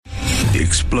the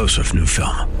explosive new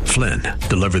film, Flynn,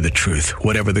 deliver the truth,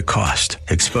 whatever the cost,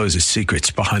 exposes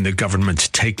secrets behind the government's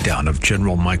takedown of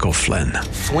General Michael Flynn.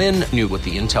 Flynn knew what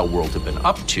the intel world had been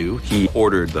up to. He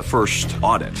ordered the first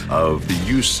audit of the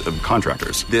use of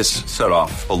contractors. This set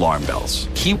off alarm bells.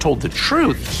 He told the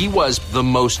truth. He was the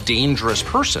most dangerous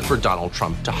person for Donald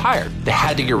Trump to hire. They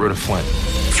had to get rid of Flynn.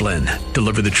 Flynn,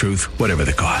 deliver the truth, whatever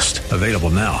the cost. Available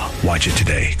now. Watch it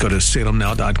today. Go to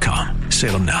salemnow.com.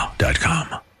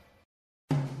 salemnow.com.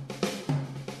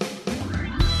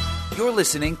 You're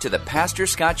listening to the Pastor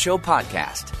Scott Show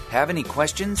podcast. Have any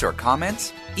questions or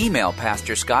comments? Email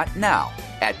Pastor Scott now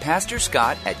at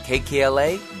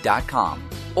pastorscott@kkla.com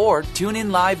or tune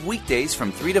in live weekdays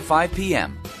from 3 to 5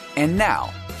 p.m. And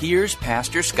now, here's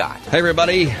Pastor Scott. Hey,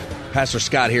 everybody. Pastor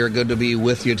Scott here. Good to be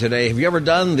with you today. Have you ever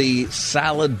done the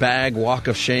salad bag walk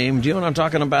of shame? Do you know what I'm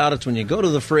talking about? It's when you go to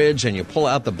the fridge and you pull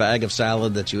out the bag of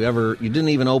salad that you didn't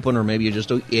even open, or maybe you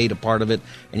just ate a part of it,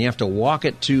 and you have to walk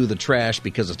it to the trash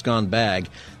because it's gone bad,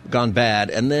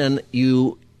 and then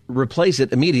you replace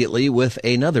it immediately with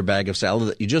another bag of salad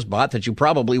that you just bought that you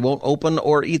probably won't open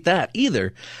or eat that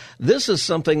either. This is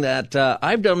something that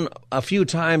I've done a few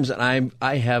times, and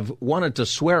I have wanted to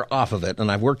swear off of it,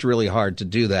 and I've worked really hard to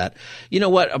do that. You know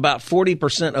what? About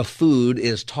 40% of food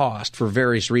is tossed for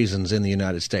various reasons in the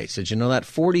United States. Did you know that?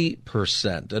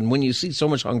 40%. And when you see so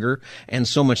much hunger and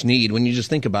so much need, when you just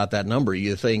think about that number,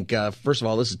 you think, first of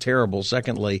all, this is terrible.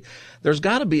 Secondly, there's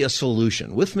got to be a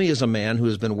solution. With me is a man who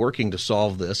has been working to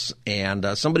solve this,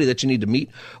 and somebody that you need to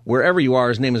meet wherever you are.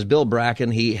 His name is Bill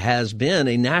Bracken. He has been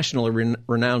a nationally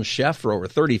renowned chef for over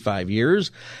 35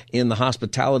 years in the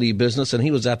hospitality business, and he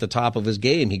was at the top of his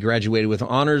game. He graduated with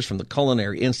honors from the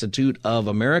Culinary Institute of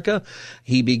America.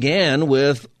 He began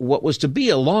with what was to be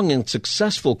a long and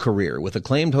successful career with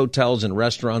acclaimed hotels and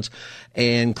restaurants,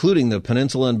 including the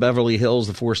Peninsula in Beverly Hills,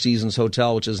 the Four Seasons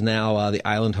Hotel, which is now the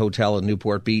Island Hotel in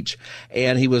Newport Beach.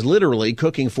 And he was literally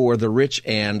cooking for the rich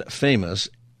and famous.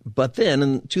 But then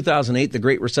in 2008, the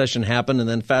Great Recession happened, and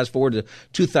then fast forward to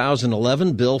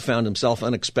 2011, Bill found himself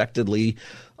unexpectedly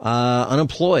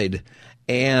unemployed.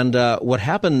 And what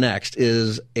happened next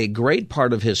is a great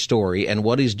part of his story and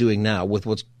what he's doing now with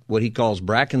what he calls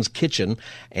Bracken's Kitchen.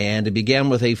 And it began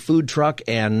with a food truck,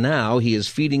 and now he is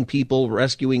feeding people,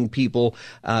 rescuing people,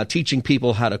 teaching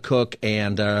people how to cook,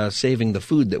 and saving the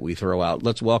food that we throw out.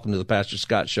 Let's welcome to the Pastor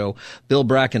Scott Show, Bill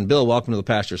Bracken. Bill, welcome to the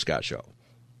Pastor Scott Show.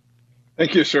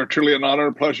 Thank you, sir. Truly an honor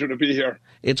and pleasure to be here.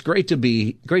 It's great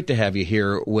to have you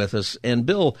here with us. And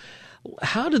Bill,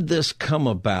 how did this come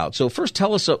about? So first,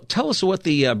 tell us what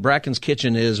the Bracken's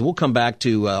Kitchen is. We'll come back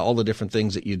to all the different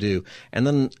things that you do, and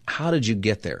then how did you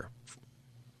get there?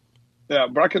 Yeah,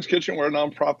 Bracken's Kitchen, we're a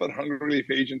nonprofit hunger relief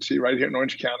agency right here in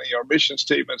Orange County. Our mission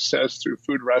statement says through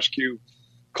food rescue,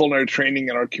 culinary training,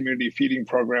 and our community feeding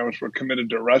programs, we're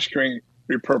committed to rescuing,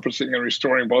 repurposing, and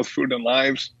restoring both food and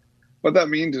lives. What that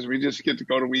means is we just get to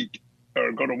go to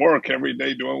work every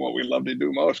day doing what we love to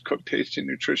do most, cook tasty,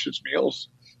 nutritious meals.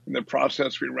 In the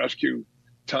process, we rescue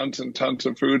tons and tons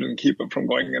of food and keep it from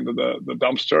going into the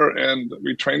dumpster. And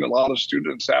we train a lot of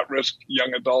students, at-risk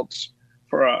young adults,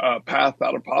 for a path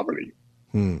out of poverty.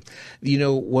 You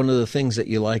know, one of the things that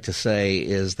you like to say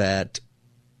is that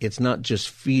it's not just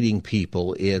feeding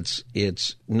people; it's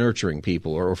nurturing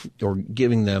people or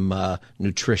giving them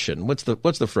nutrition. What's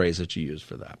the phrase that you use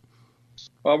for that?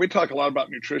 Well, we talk a lot about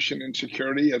nutrition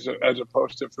insecurity as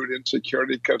opposed to food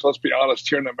insecurity, because let's be honest,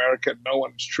 here in America, no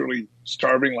one's truly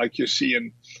starving like you see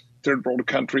in third world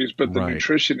countries. But the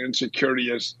nutrition insecurity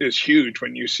is huge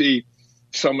when you see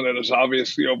someone that is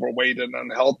obviously overweight and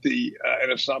unhealthy,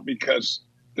 and it's not because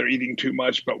they're eating too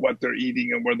much, but what they're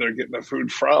eating and where they're getting the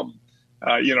food from.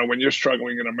 When you're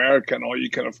struggling in America and all you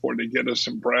can afford to get is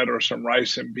some bread or some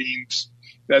rice and beans,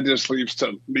 that just leads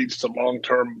to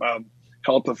long-term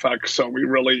health effects. So we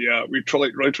really try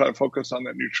to focus on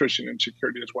that nutrition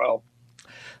insecurity as well.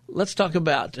 Let's talk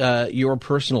about your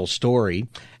personal story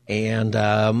and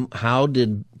how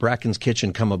did Bracken's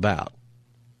Kitchen come about?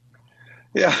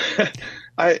 Yeah,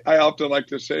 I often like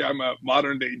to say I'm a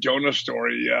modern day Jonah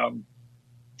story.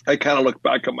 I kind of look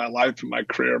back at my life and my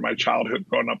career, my childhood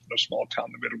growing up in a small town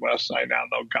in the Midwest. And I now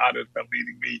know God has been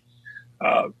leading me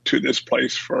to this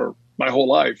place for my whole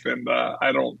life. And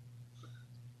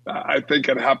I think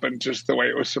it happened just the way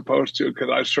it was supposed to,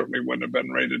 because I certainly wouldn't have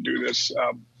been ready to do this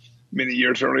many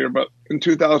years earlier. But in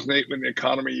 2008, when the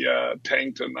economy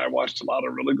tanked and I watched a lot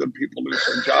of really good people lose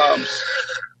their jobs,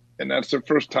 and that's the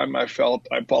first time I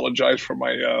apologize for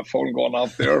my phone going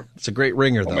off there. It's a great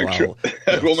ringer, though.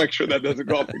 We'll make sure that doesn't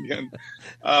go off again.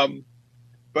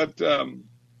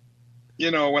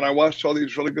 when I watched all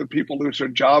these really good people lose their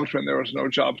jobs when there was no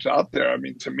jobs out there, I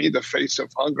mean, to me, the face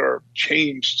of hunger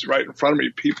changed right in front of me.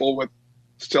 People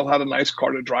still had a nice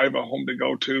car to drive, a home to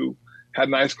go to, had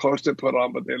nice clothes to put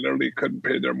on, but they literally couldn't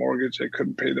pay their mortgage. They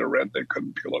couldn't pay their rent. They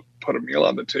couldn't put a meal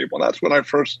on the table. And that's when I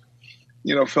first,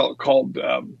 felt called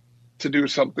to do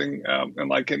something. And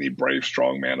like any brave,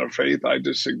 strong man of faith, I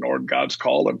just ignored God's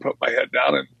call and put my head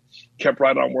down and kept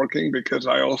right on working, because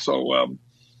I also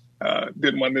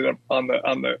didn't want to end up on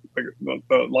the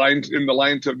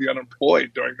lines of the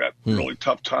unemployed during that really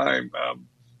tough time.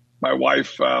 My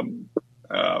wife and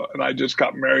I just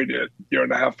got married. A year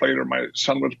and a half later, my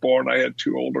son was born. I had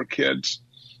 2 older kids.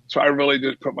 So I really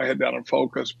just put my head down and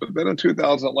focused. But then in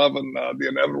 2011, the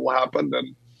inevitable happened.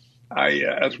 And I,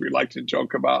 as we like to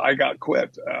joke about, I got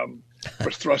quit,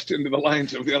 was thrust into the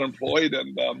lines of the unemployed.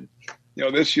 And,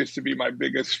 this used to be my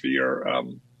biggest fear.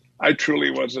 I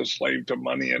truly was a slave to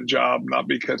money and job, not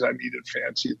because I needed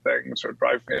fancy things or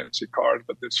drive fancy cars,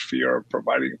 but this fear of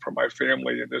providing for my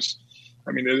family. And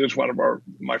it is one of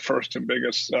my first and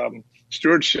biggest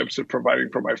stewardships of providing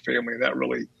for my family. And that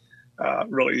really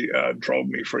drove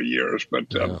me for years. But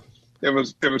it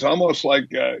was almost like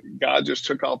God just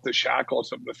took off the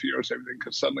shackles of the fears, everything,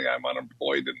 because suddenly I'm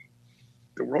unemployed and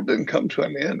the world didn't come to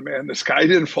an end, man. The sky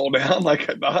didn't fall down like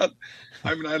I thought.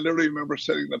 I literally remember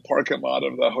sitting in the parking lot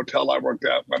of the hotel I worked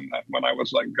at when I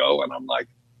was let go, and I'm like,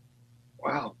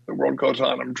 wow, the world goes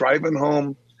on. I'm driving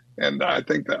home, and I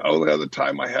think the only other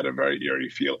time I had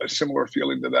a similar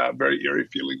feeling to that, very eerie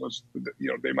feeling, was the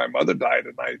day my mother died,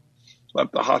 and I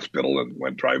left the hospital and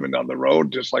went driving down the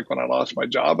road, just like when I lost my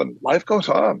job, and life goes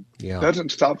on. Yeah. It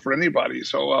doesn't stop for anybody.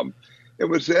 So it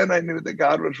was then I knew that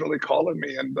God was really calling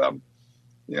me, and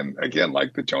again,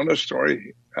 like the Jonah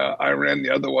story, I ran the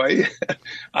other way.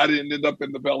 I didn't end up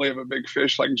in the belly of a big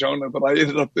fish like Jonah, but I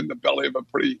ended up in the belly of a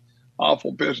pretty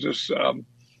awful business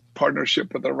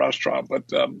partnership with a restaurant. But,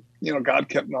 God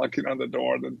kept knocking on the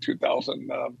door. Then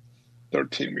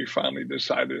 2013, we finally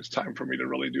decided it's time for me to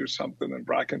really do something, and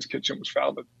Bracken's Kitchen was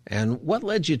founded. And what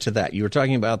led you to that? You're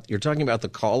talking about the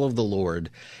call of the Lord,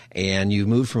 and you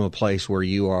moved from a place where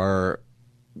you are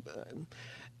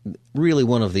really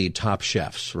one of the top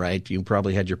chefs, right? You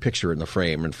probably had your picture in the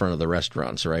frame in front of the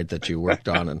restaurants, right, that you worked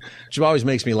on. And which always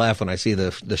makes me laugh when I see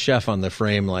the chef on the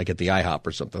frame, like at the IHOP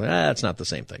or something. It's not the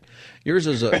same thing. Yours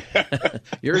was a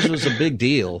big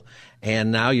deal,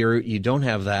 and now you don't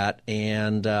have that.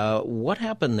 And what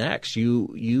happened next?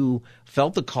 You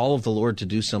felt the call of the Lord to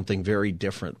do something very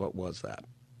different. What was that?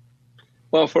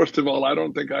 Well, first of all, I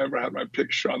don't think I ever had my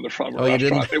picture on the front of a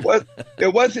restaurant. You didn't?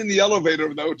 It was in the elevator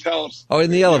of the hotels. Oh,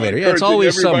 in the elevator. Yeah, it's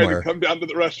always somewhere. To come down to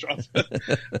the restaurants. But,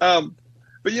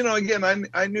 again,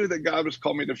 I knew that God was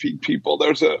calling me to feed people.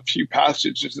 There's a few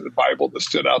passages in the Bible that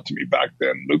stood out to me back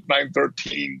then. Luke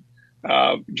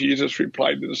 9:13, Jesus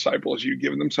replied to the disciples, "You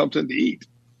give them something to eat."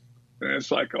 And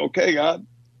it's like, okay, God,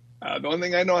 the only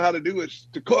thing I know how to do is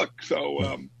to cook.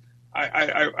 So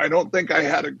I don't think I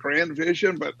had a grand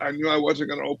vision, but I knew I wasn't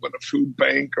going to open a food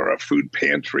bank or a food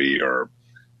pantry, or,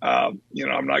 I'm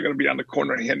not going to be on the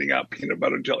corner handing out peanut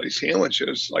butter and jelly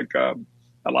sandwiches like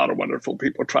a lot of wonderful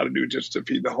people try to do just to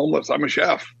feed the homeless. I'm a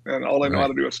chef, and all I know how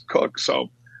to do is cook. So,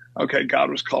 okay, God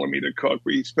was calling me to cook.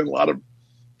 We spent a lot of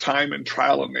time and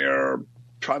trial and error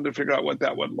trying to figure out what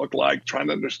that would look like, trying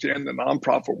to understand the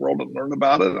nonprofit world and learn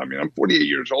about it. I'm 48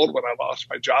 years old when I lost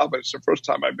my job. It's the first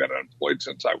time I've been unemployed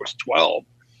since I was 12.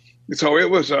 So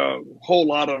it was a whole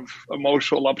lot of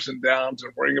emotional ups and downs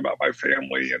and worrying about my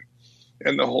family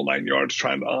and the whole 9 yards,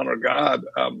 trying to honor God.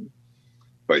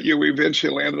 But we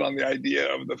eventually landed on the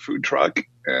idea of the food truck,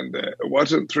 and it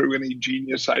wasn't through any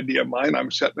genius idea of mine.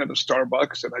 I'm sitting at a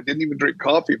Starbucks, and I didn't even drink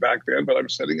coffee back then, but I'm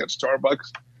sitting at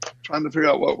Starbucks trying to figure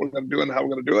out what we're going to do and how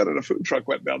we're going to do it. And a food truck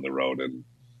went down the road, and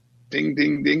ding,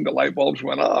 ding, ding, the light bulbs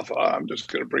went off. I'm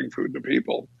just going to bring food to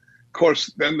people. Of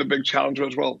course, then the big challenge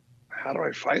was, well, how do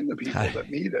I find the people that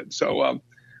need it? So,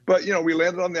 but, we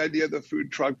landed on the idea of the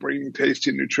food truck, bringing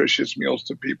tasty, nutritious meals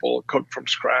to people, cooked from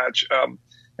scratch.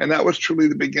 And that was truly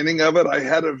the beginning of it. I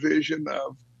had a vision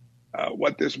of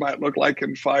what this might look like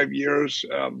in 5 years.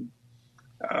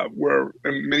 We're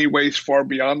in many ways far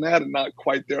beyond that and not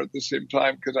quite there at the same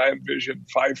time, because I envisioned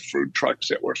 5 food trucks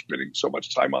that were spending so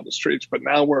much time on the streets. But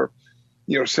now we're,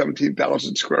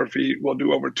 17,000 square feet. We'll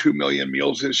do over 2 million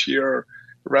meals this year,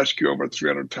 rescue over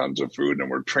 300 tons of food, and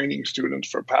we're training students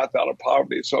for Path Out of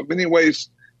Poverty. So in many ways,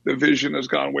 the vision has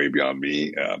gone way beyond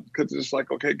me, because it's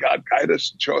like, okay, God, guide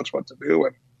us and show us what to do.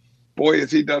 And boy,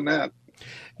 has he done that.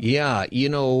 Yeah,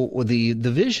 the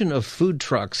vision of food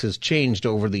trucks has changed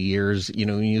over the years.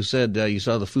 You said you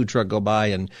saw the food truck go by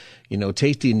and,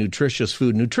 tasty and nutritious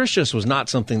food. Nutritious was not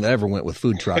something that ever went with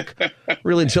food truck,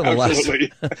 really, until the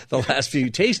last few.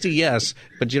 Tasty, yes,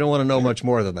 but you don't want to know much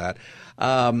more than that.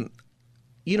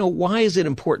 Why is it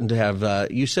important to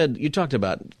have, you talked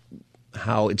about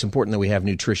how it's important that we have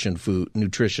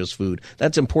nutritious food.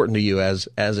 That's important to you as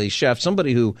a chef,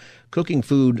 somebody who cooking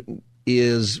food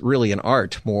is really an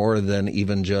art more than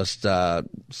even just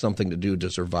something to do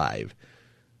to survive.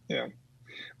 Yeah.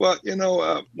 Well,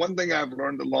 one thing I've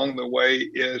learned along the way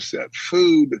is that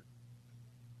food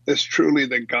is truly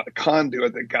the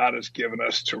conduit that God has given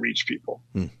us to reach people.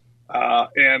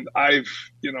 And I've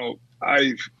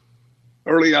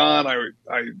early on,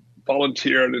 I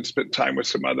volunteered and spent time with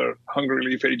some other hunger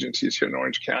relief agencies here in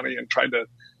Orange County and tried to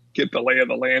get the lay of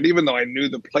the land, even though I knew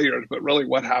the players, but really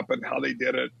what happened, how they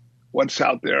did it, what's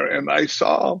out there. And I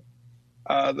saw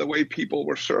the way people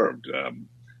were served.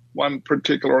 One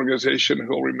particular organization who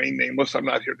will remain nameless, I'm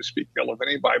not here to speak ill of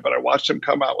anybody, but I watched them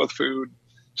come out with food,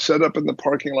 set up in the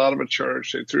parking lot of a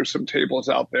church. They threw some tables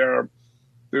out there,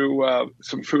 threw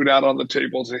some food out on the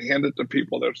tables. They handed it to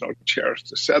people. There's no chairs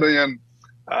to sit in.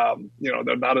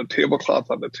 There's not a tablecloth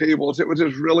on the tables. It was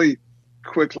just really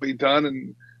quickly done.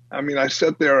 And I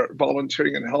sat there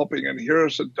volunteering and helping, and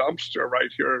here's a dumpster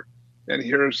right here. And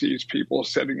here's these people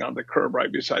sitting on the curb right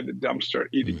beside the dumpster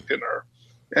eating dinner.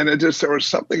 And there was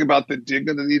something about the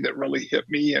dignity that really hit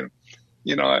me. And,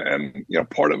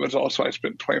 part of it is also I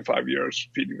spent 25 years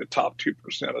feeding the top 2%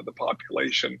 of the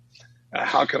population.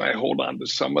 How can I hold on to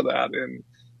some of that? And,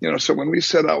 so when we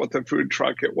set out with the food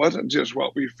truck, it wasn't just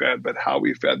what we fed, but how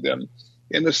we fed them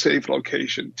in a safe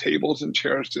location, tables and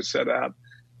chairs to sit at,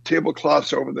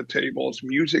 tablecloths over the tables,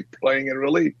 music playing, and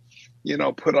really,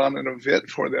 put on an event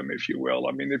for them, if you will.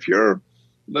 If you're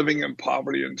living in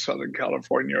poverty in Southern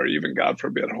California, or even, God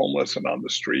forbid, homeless and on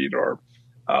the street, or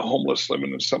homeless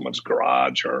living in someone's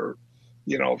garage, or,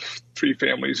 3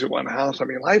 families in one house,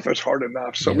 life is hard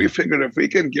enough. So we figured if we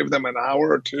can give them an hour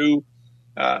or two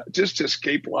just to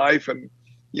escape life. And,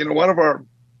 one of our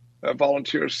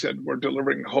volunteers said, we're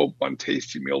delivering hope one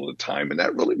tasty meal at a time. And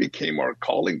that really became our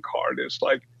calling card. It's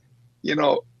like,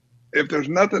 if there's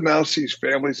nothing else these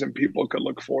families and people could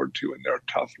look forward to in their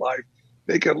tough life,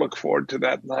 they can look forward to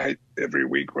that night every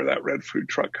week where that red food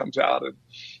truck comes out. And,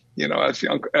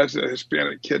 as the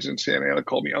Hispanic kids in Santa Ana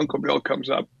call me, Uncle Bill comes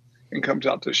out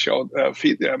to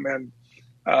feed them. And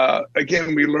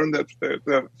again, we learned that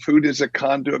the food is a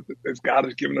conduit that God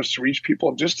has given us to reach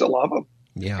people, just to love them.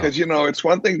 Yeah. Because, it's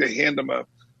one thing to hand them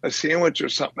a sandwich or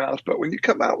something else, but when you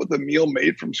come out with a meal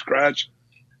made from scratch,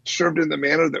 served in the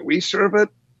manner that we serve it,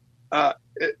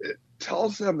 it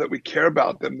tells them that we care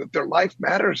about them, that their life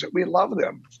matters, that we love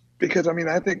them. Because,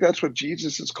 I think that's what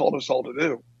Jesus has called us all to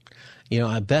do.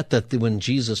 I bet that when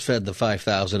Jesus fed the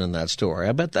 5,000 in that story,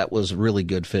 I bet that was really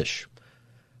good fish,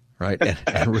 right?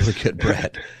 And really good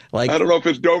bread. I don't know if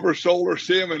it's Dover sole or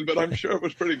salmon, but I'm sure it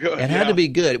was pretty good. It had to be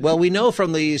good. Well, we know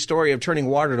from the story of turning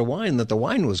water to wine that the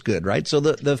wine was good, right? So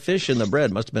the fish and the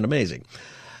bread must have been amazing.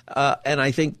 And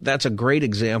I think that's a great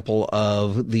example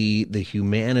of the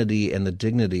humanity and the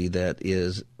dignity that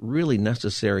is really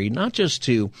necessary, not just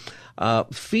to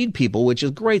feed people, which is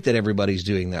great that everybody's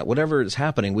doing that. Whatever is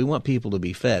happening, we want people to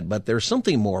be fed. But there's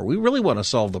something more. We really want to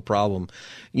solve the problem.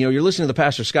 You're listening to the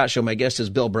Pastor Scott Show. My guest is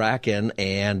Bill Bracken,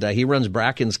 and he runs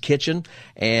Bracken's Kitchen.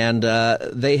 And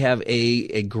they have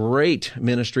a great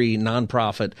ministry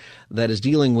nonprofit that is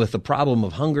dealing with the problem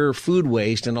of hunger, food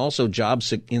waste, and also job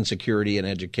insecurity and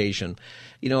education.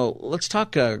 Let's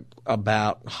talk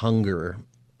about hunger.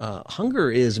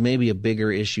 Hunger is maybe a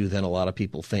bigger issue than a lot of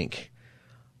people think.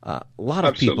 A lot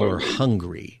of people are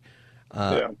hungry.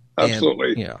 Yeah,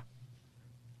 absolutely. And,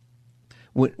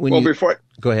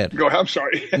 Go ahead. I'm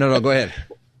sorry. No, go ahead.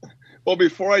 Well,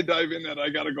 before I dive in that, I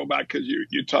got to go back because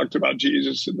you talked about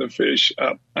Jesus and the fish.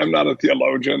 I'm not a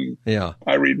theologian. Yeah.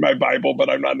 I read my Bible, but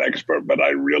I'm not an expert. But I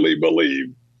really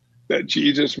believe that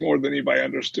Jesus, more than anybody,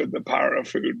 understood the power of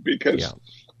food because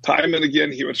time and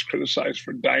again, he was criticized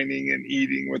for dining and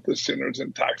eating with the sinners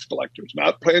and tax collectors,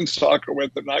 not playing soccer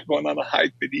with them, not going on a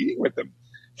hike, but eating with them.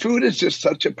 Food is just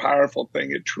such a powerful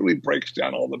thing. It truly breaks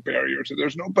down all the barriers. And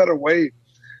there's no better way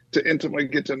to intimately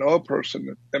get to know a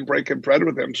person than breaking bread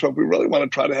with them. So if we really want to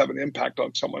try to have an impact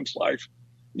on someone's life,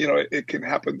 it can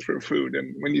happen through food.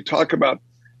 And when you talk about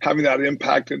having that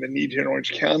impact and the need here in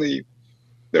Orange County,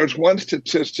 there's one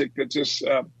statistic that just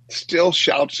still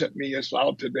shouts at me as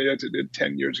loud today as it did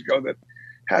 10 years ago that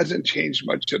hasn't changed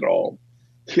much at all.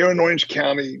 Here in Orange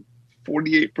County,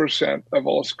 48% of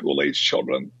all school-age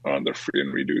children are on the free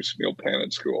and reduced meal plan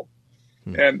at school.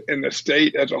 And in the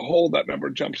state as a whole, that number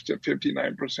jumps to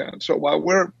 59%. So while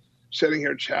we're sitting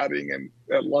here chatting and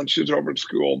at lunches over at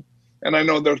school, and I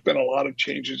know there's been a lot of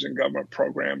changes in government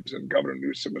programs, and Governor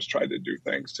Newsom has tried to do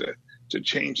things to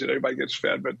change that everybody gets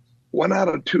fed, but 1 out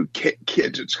of 2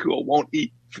 kids at school won't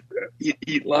eat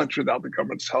lunch without the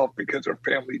government's help because their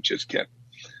family just can't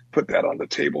put that on the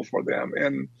table for them.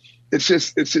 And it's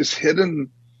this hidden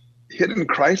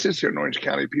crisis here in Orange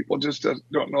County. People just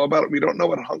don't know about it. We don't know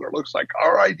what hunger looks like.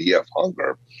 Our idea of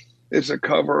hunger is a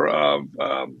cover of,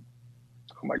 oh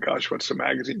my gosh, what's the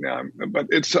magazine now? But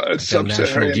it's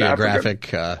Sub-Saharan Geographic.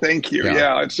 Thank you.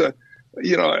 Yeah, it's a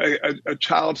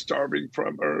child starving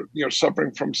from, or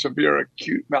suffering from severe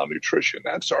acute malnutrition.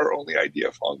 That's our only idea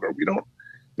of hunger. We don't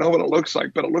know what it looks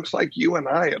like, but it looks like you and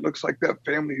I. It looks like that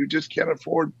family who just can't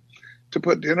afford to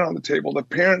put dinner on the table. The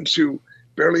parents who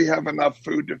barely have enough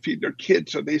food to feed their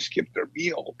kids, so they skip their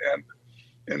meal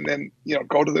and then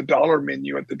go to the dollar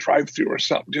menu at the drive-thru or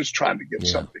something, just trying to get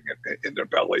something in their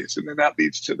bellies, and then that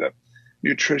leads to the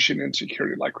nutrition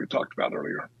insecurity, like we talked about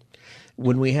earlier.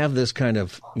 When we have this kind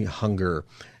of hunger,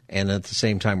 and at the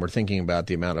same time we're thinking about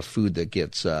the amount of food that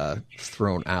gets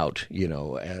thrown out,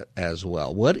 as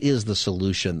well, what is the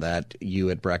solution that you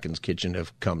at Bracken's Kitchen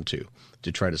have come to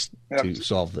try to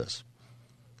solve this?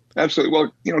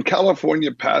 Absolutely. Well,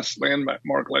 California passed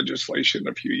landmark legislation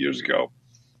a few years ago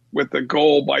with the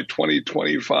goal by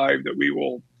 2025 that we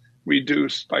will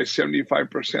reduce by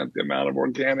 75% the amount of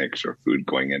organics or food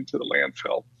going into the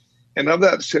landfill. And of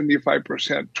that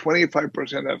 75%,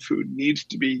 25% of that food needs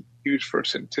to be used for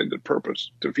its intended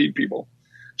purpose, to feed people.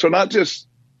 So not just,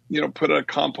 put a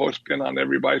compost bin on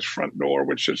everybody's front door,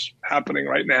 which is happening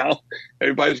right now.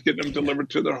 Everybody's getting them delivered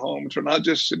to their homes. We're not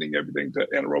just sending everything to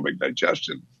anaerobic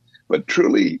digestion, but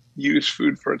truly use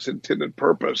food for its intended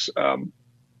purpose.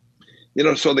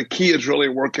 So the key is really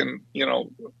working,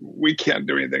 we can't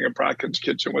do anything at Bracken's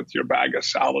Kitchen with your bag of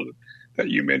salad that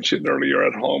you mentioned earlier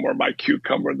at home, or my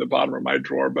cucumber in the bottom of my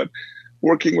drawer, but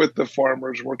working with the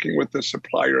farmers, working with the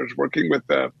suppliers, working with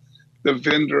the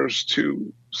vendors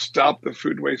to stop the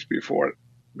food waste before it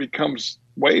becomes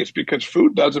waste, because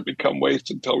food doesn't become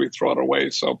waste until we throw it away.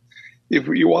 So if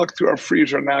you walk through our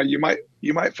freezer now, you will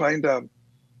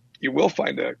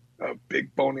find a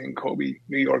big bone-in Kobe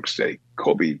New York steak,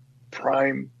 Kobe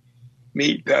prime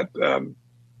meat, that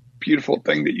beautiful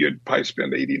thing that you'd probably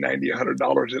spend $80, $90,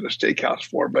 $100 at a steakhouse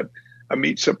for, but a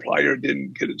meat supplier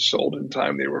didn't get it sold in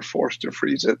time. They were forced to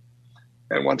freeze it.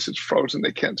 And once it's frozen,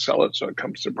 they can't sell it. So it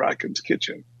comes to Bracken's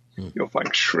Kitchen. You'll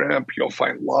find shrimp, you'll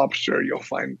find lobster, you'll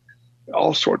find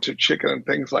all sorts of chicken and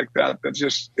things like that.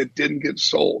 It didn't get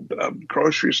sold.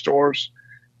 Grocery stores,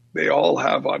 they all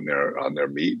have on their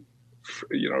meat,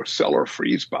 sell or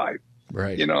freeze by.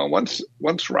 Right.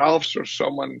 Once Ralph's or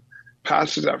someone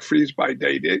passes that freeze by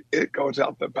date, it goes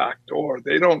out the back door.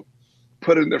 They don't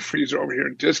put it in the freezer over here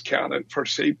and discount it for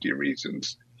safety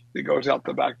reasons. It goes out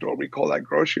the back door. We call that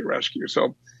grocery rescue.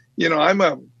 So, I'm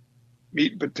a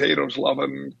meat and potatoes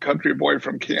loving country boy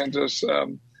from Kansas.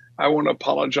 I won't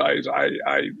apologize.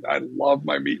 I love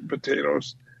my meat and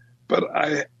potatoes, but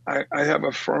I have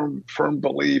a firm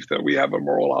belief that we have a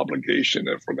moral obligation.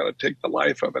 If we're going to take the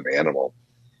life of an animal,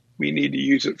 we need to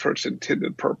use it for its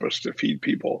intended purpose, to feed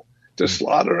people. To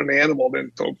slaughter an animal,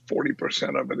 then throw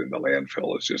 40% of it in the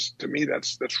landfill is just, to me,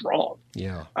 that's wrong.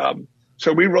 Yeah.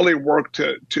 So we really work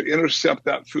to intercept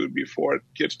that food before it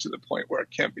gets to the point where it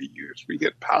can't be used. We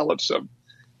get pallets of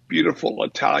beautiful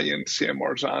Italian San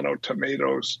Marzano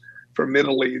tomatoes from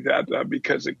Italy that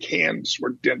because the cans were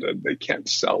dented, they can't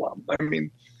sell them. I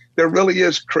mean, there really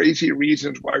is crazy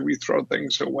reasons why we throw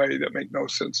things away that make no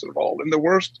sense at all.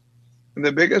 And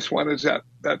the biggest one is that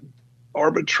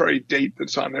arbitrary date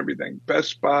that's on everything.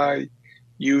 Best by,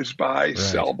 use by, right.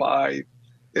 Sell by.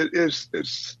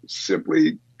 It's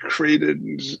simply created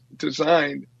and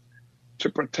designed to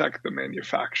protect the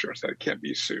manufacturers, that it can't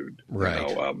be sued.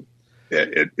 Right.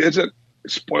 It isn't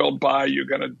spoiled by, you're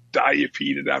going to die if you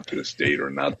eat it after this date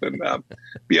or nothing.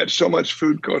 Yet so much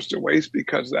food goes to waste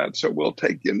because of that. So we'll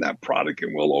take in that product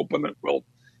and we'll open it. We'll,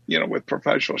 with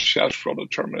professional chefs, we'll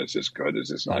determine is this good, is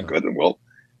this not good, and we'll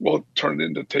turn it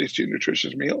into tasty,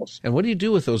 nutritious meals. And what do you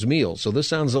do with those meals? So this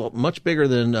sounds much bigger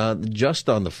than just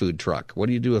on the food truck. What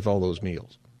do you do with all those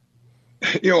meals?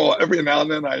 Every now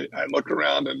and then I look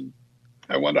around and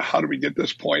I wonder, how do we get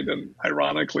this point? And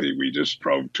ironically, we just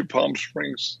drove to Palm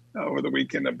Springs over the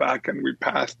weekend and back, and we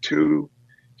passed 2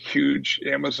 huge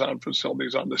Amazon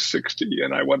facilities on the 60.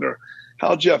 And I wonder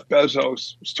how Jeff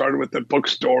Bezos started with the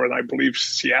bookstore in, I believe,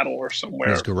 Seattle or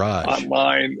somewhere, his garage,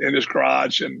 online in his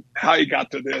garage, and how he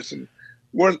got to this. And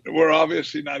we're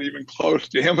obviously not even close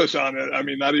to Amazon. I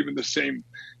mean, not even the same,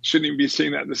 shouldn't even be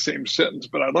saying that in the same sentence.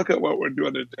 But I look at what we're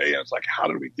doing today and it's like, how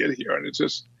did we get here? And it's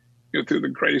just, through the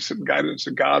grace and guidance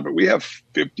of God. But we have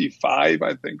 55,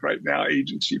 I think, right now,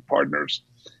 agency partners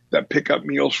that pick up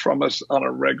meals from us on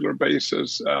a regular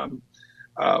basis.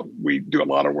 We do a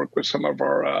lot of work with some of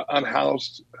our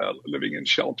unhoused living in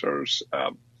shelters.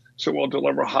 So we'll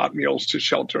deliver hot meals to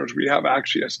shelters. We have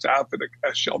actually a staff at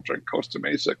a shelter in Costa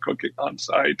Mesa cooking on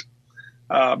site.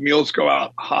 Meals go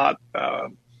out hot,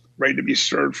 ready to be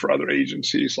served for other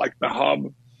agencies like the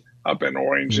Hub up in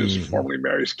Orange is formerly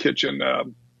Mary's Kitchen.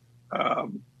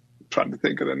 Trying to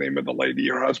think of the name of the lady.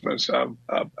 Her husband's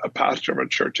a pastor of a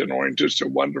church in Orange. Just a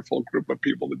wonderful group of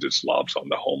people that just loves on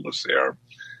the homeless there.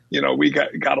 We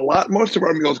got a lot. Most of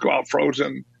our meals go out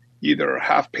frozen, either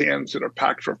half pans that are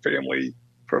packed for family.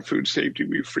 For food safety,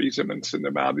 we freeze them and send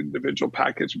them out individual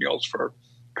package meals for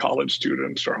college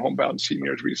students or homebound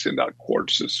seniors. We send out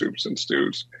quarts of soups and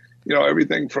stews.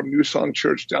 Everything from New Song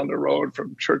Church down the road,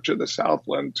 from Church of the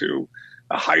Southland to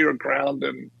a Higher Ground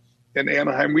in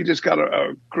Anaheim. We just got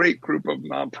a great group of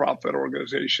nonprofit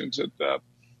organizations that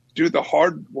do the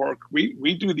hard work.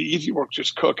 We do the easy work,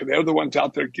 just cook, and they're the ones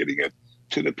out there getting it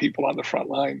to the people on the front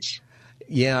lines.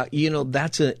 Yeah,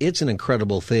 it's an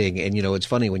incredible thing, and it's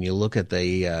funny when you look at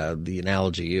the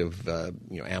analogy of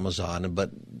Amazon,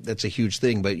 but that's a huge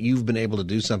thing. But you've been able to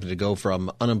do something to go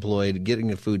from unemployed,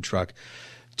 getting a food truck,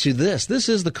 to this. This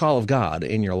is the call of God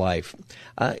in your life.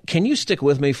 Can you stick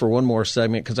with me for one more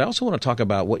segment? Because I also want to talk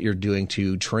about what you're doing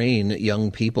to train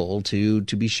young people to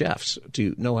be chefs,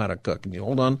 to know how to cook. Can you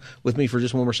hold on with me for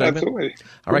just one more segment? Absolutely.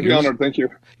 All right. You're honored. Thank you.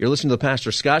 You're listening to the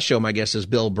Pastor Scott Show. My guest is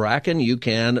Bill Bracken. You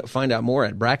can find out more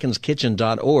at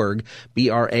brackenskitchen.org,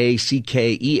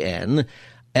 BRACKEN.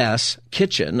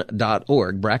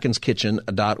 Kitchen.org,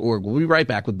 brackenskitchen.org. We'll be right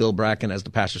back with Bill Bracken as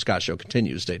the Pastor Scott Show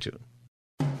continues. Stay tuned.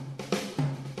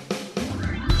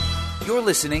 You're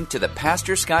listening to the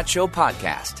Pastor Scott Show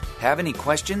podcast. Have any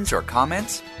questions or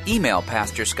comments? Email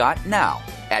Pastor Scott now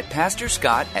at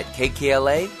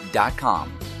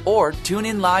pastorscott@kkla.com or tune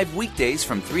in live weekdays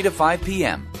from 3 to 5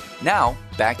 p.m. Now,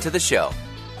 back to the show.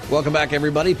 Welcome back,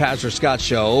 everybody. Pastor Scott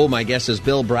Show. My guest is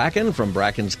Bill Bracken from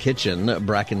Bracken's Kitchen.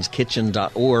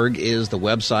 brackenskitchen.org is the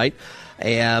website.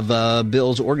 I have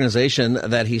Bill's organization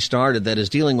that he started that is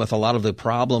dealing with a lot of the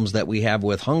problems that we have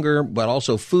with hunger, but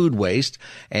also food waste.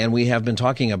 And we have been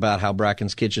talking about how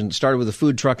Bracken's Kitchen started with a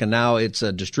food truck, and now it's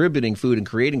distributing food and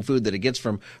creating food that it gets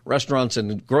from restaurants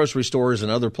and grocery stores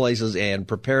and other places and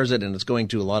prepares it, and it's going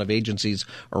to a lot of agencies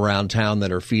around town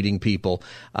that are feeding people.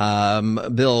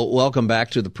 Bill, welcome back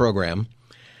to the program.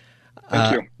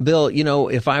 Thank you. Bill,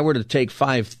 if I were to take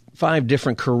five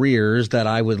different careers that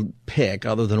I would pick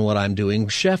other than what I'm doing,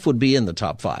 chef would be in the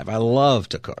top 5. I love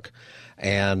to cook.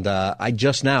 And I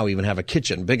just now even have a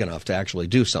kitchen big enough to actually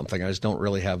do something. I just don't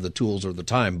really have the tools or the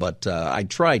time, but I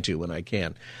try to when I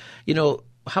can.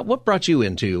 What brought you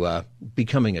into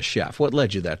becoming a chef? What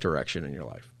led you that direction in your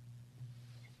life?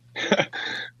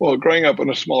 Well, growing up in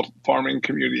a small farming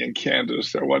community in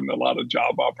Kansas, there wasn't a lot of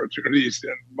job opportunities,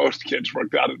 and most kids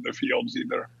worked out in the fields,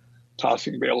 either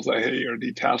tossing bales of hay or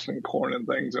detasseling corn and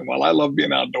things. And while I love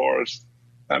being outdoors,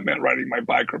 that meant riding my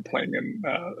bike or playing in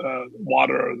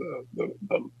water, the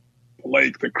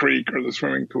lake, the creek, or the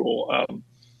swimming pool.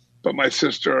 But my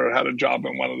sister had a job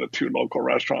in one of the 2 local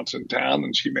restaurants in town,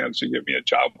 and she managed to get me a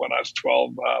job when I was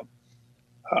 12,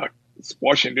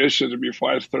 washing dishes. And before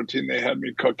I was 13, they had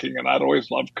me cooking, and I'd always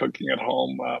loved cooking at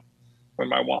home. When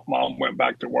my mom went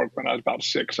back to work when I was about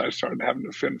 6, I started having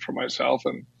to fend for myself,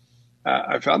 and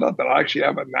I found out that I actually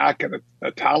have a knack and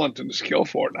a talent and a skill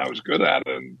for it, and I was good at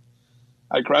it. And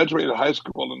I graduated high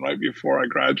school, and right before I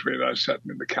graduated, I sat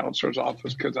in the counselor's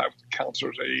office because I was a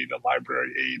counselor's aide, a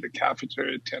library aide, a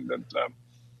cafeteria attendant.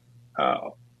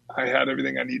 I had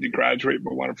everything I needed to graduate,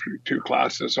 but 1 or 2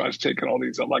 classes. So I was taking all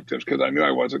these electives because I knew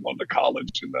I wasn't going to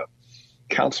college. And the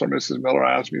counselor, Mrs. Miller,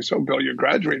 asked me, "So, Bill, you're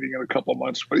graduating in a couple of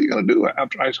months. What are you going to do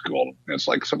after high school?" And it's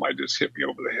like somebody just hit me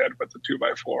over the head with a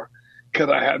 2x4 because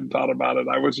I hadn't thought about it.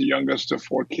 I was the youngest of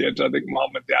 4 kids. I think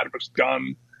mom and dad was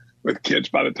done with kids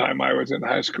by the time I was in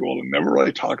high school and never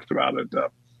really talked about it.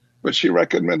 But she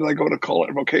recommended I go to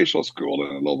vocational school,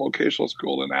 in a little vocational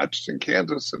school in Atchison,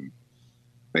 Kansas. And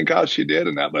thank God she did.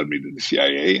 And that led me to the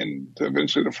CIA and to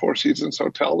eventually the Four Seasons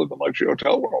Hotel and the luxury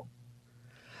hotel world.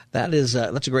 That's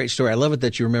a great story. I love it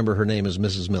that you remember her name is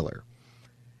Mrs. Miller.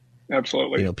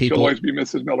 Absolutely. People, she'll always be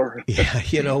Mrs. Miller.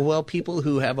 Yeah, people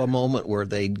who have a moment where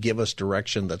they give us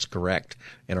direction that's correct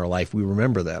in our life, we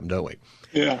remember them, don't we?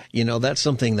 Yeah. That's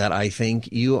something that I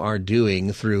think you are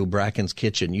doing through Bracken's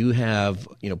Kitchen. You have,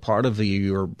 part of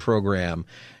your program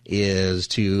is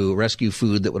to rescue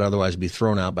food that would otherwise be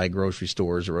thrown out by grocery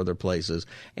stores or other places,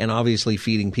 and obviously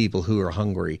feeding people who are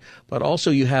hungry. But also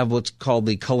you have what's called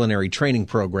the culinary training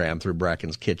program through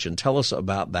Bracken's Kitchen. Tell us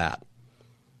about that.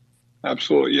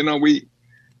 Absolutely.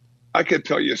 I could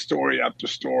tell you story after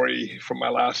story from my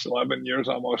last 11 years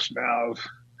almost now of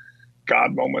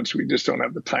God moments we just don't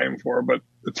have the time for. But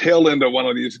the tail end of one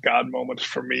of these God moments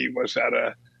for me was at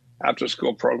a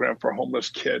after-school program for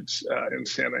homeless kids in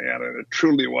Santa Ana. And it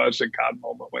truly was a God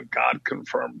moment when God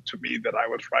confirmed to me that I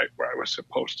was right where I was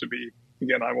supposed to be.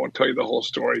 Again, I won't tell you the whole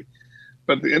story.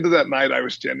 But at the end of that night, I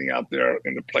was standing out there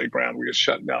in the playground. We were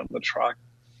shutting down the truck.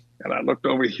 And I looked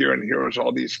over here, and here was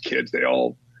all these kids. They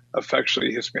all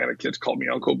affectionately, Hispanic kids, called me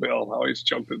Uncle Bill. I always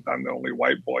joke that I'm the only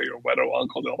white boy or widow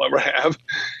uncle they'll ever have.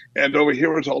 And over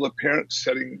here was all the parents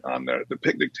sitting on the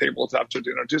picnic tables after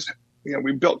dinner. Just,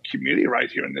 we built community right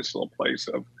here in this little place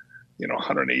of,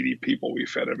 180 people we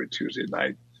fed every Tuesday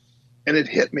night. And it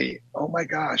hit me, oh my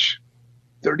gosh,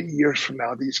 30 years from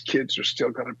now, these kids are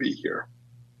still going to be here.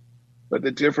 But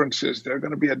the difference is they're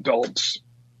going to be adults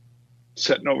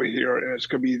sitting over here, and it's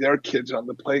going to be their kids on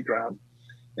the playground.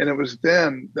 And it was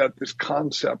then that this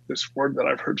concept, this word that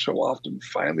I've heard so often,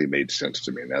 finally made sense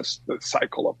to me, and that's the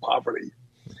cycle of poverty.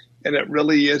 And it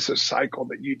really is a cycle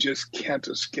that you just can't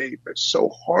escape. It's so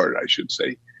hard, I should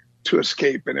say, to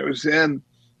escape. And it was then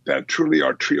that truly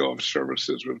our trio of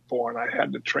services was born. I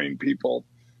had to train people.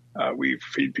 We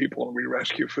feed people and we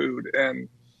rescue food. And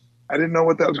I didn't know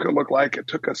what that was going to look like. It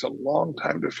took us a long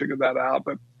time to figure that out,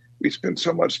 but we spend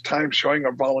so much time showing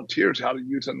our volunteers how to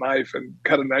use a knife and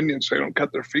cut an onion so they don't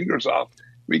cut their fingers off.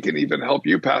 We can even help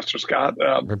you, Pastor Scott.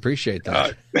 I appreciate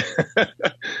that.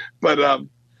 But,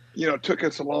 it took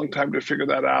us a long time to figure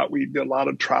that out. We did a lot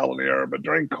of trial and error, but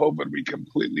during COVID, we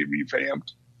completely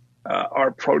revamped our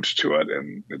approach to it.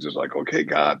 And it's just like, okay,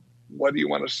 God, what do you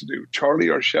want us to do?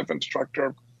 Charlie, our chef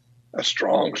instructor, a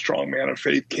strong, strong man of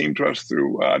faith, came to us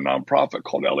through a nonprofit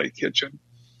called LA Kitchen.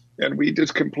 And we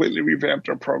just completely revamped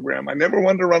our program. I never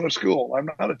wanted to run a school. I'm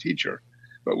not a teacher,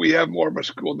 but we have more of a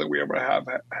school than we ever have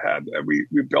had. We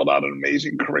built out an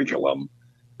amazing curriculum.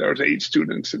 There's 8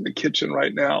 students in the kitchen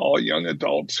right now, all young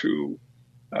adults who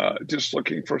just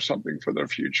looking for something for their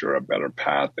future, a better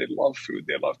path. They love food.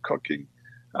 They love cooking.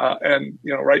 And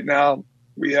right now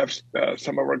we have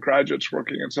some of our graduates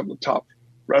working in some of the top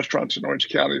restaurants in Orange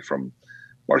County, from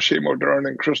Marché Moderne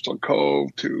and Crystal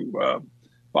Cove to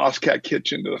Boss Cat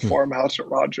Kitchen to the farmhouse at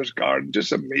Rogers Garden.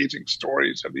 Just amazing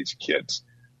stories of these kids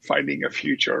finding a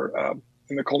future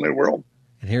in the culinary world.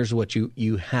 And here's what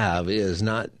you have is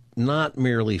not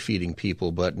merely feeding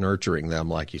people, but nurturing them,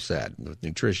 like you said, with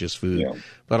nutritious food,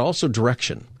 but also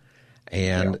direction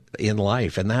and in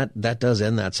life. And that does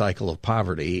end that cycle of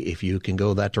poverty if you can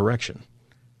go that direction.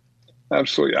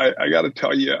 Absolutely. I got to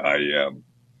tell you,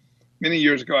 many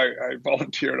years ago, I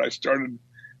volunteered. I started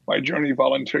my journey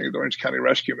volunteering at the Orange County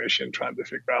Rescue Mission, trying to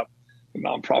figure out the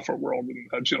nonprofit world. And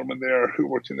a gentleman there who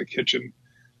worked in the kitchen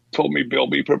told me, Bill,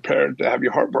 be prepared to have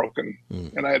your heart broken.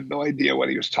 And I had no idea what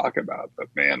he was talking about, but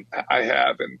man, I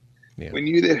have. And when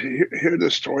you hear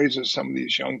the stories of some of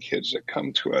these young kids that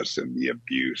come to us and the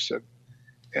abuse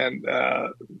and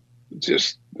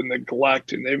just the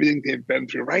neglect and everything they've been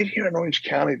through right here in Orange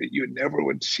County that you never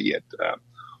would see it,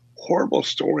 horrible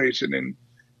stories. And then,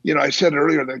 I said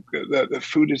earlier that the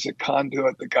food is a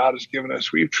conduit that God has given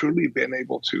us. We've truly been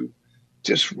able to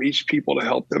just reach people to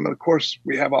help them. And of course,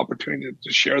 we have opportunity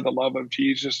to share the love of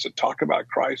Jesus, to talk about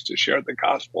Christ, to share the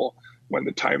gospel when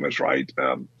the time is right.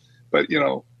 But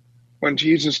when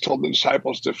Jesus told the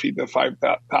disciples to feed the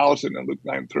 5,000 in Luke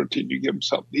 9:13, you give them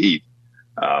something to eat.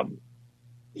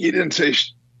 He didn't say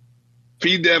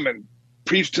feed them and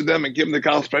preach to them and give them the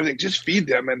gospel. I think just feed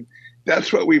them. And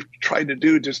that's what we've tried to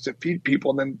do, just to feed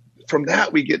people. And then from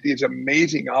that, we get these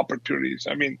amazing opportunities.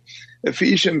 I mean,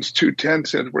 Ephesians 2:10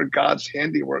 says we're God's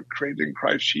handiwork, created in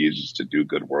Christ Jesus to do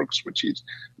good works, which he's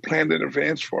planned in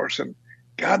advance for us. And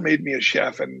God made me a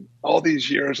chef. And all these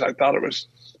years, I thought it was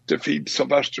to feed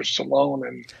Sylvester Stallone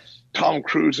and Tom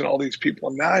Cruise and all these people.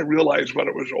 And now I realize what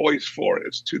it was always for.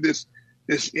 It's to this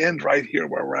end right here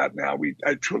where we're at now.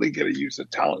 I truly get to use the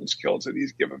talent and skills that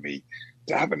he's given me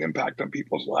to have an impact on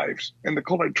people's lives. And the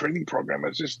culinary training program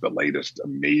is just the latest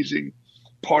amazing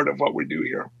part of what we do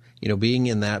here. Being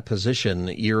in that position,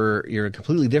 you're a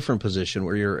completely different position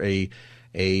where you're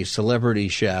a celebrity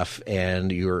chef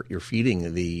and you're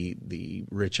feeding the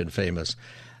rich and famous.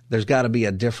 there's got to be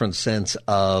a different sense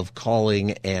of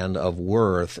calling and of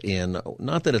worth in,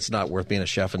 not that it's not worth being a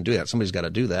chef and do that. Somebody's got to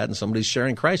do that, and somebody's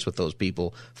sharing Christ with those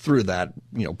people through that,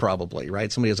 probably, right?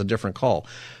 Somebody has a different call.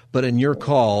 But in your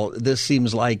call, this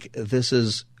seems like this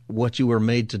is what you were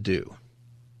made to do.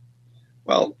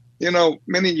 Well,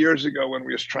 many years ago when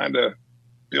we was trying to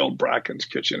build Bracken's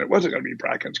Kitchen, it wasn't going to be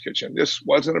Bracken's Kitchen. This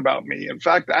wasn't about me. In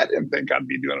fact, I didn't think I'd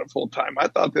be doing it full time. I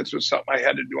thought this was something I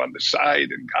had to do on the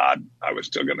side, and God, I was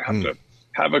still going to have to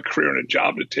have a career and a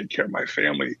job to take care of my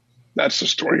family. That's the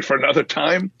story for another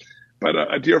time. But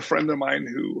a dear friend of mine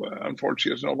who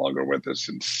unfortunately is no longer with us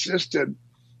insisted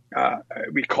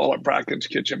we call it Bracken's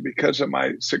Kitchen because of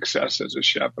my success as a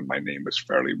chef, and my name is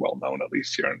fairly well known, at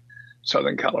least here in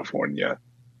Southern California.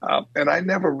 And I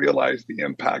never realized the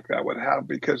impact that would have,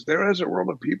 because there is a world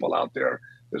of people out there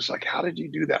that's like, how did you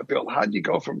do that, Bill? How did you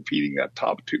go from feeding that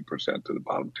top 2% to the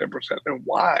bottom 10%? And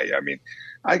why? I mean,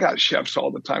 I got chefs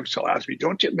all the time still ask me,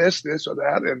 don't you miss this or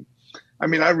that? And I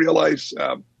mean, I realize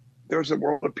there's a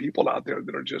world of people out there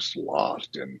that are just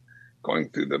lost and going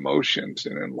through the motions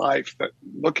and in life, that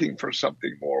looking for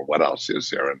something more. What else is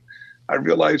there? And I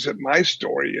realize that my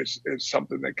story is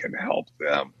something that can help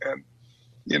them. And,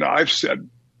 I've said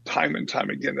time and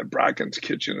time again that Bracken's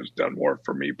Kitchen has done more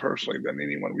for me personally than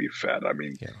anyone we've fed. I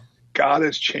mean, God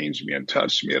has changed me and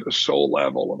touched me at a soul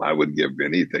level, and I would give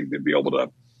anything to be able to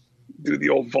do the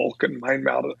old Vulcan mind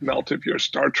melt if you're a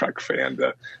Star Trek fan,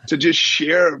 to just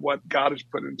share what God has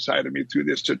put inside of me through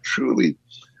this, to truly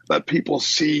let people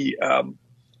see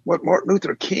what Martin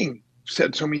Luther King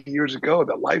said so many years ago,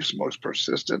 that life's most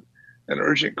persistent and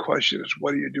urgent question is,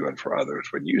 what are you doing for others?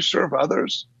 When you serve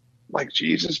others like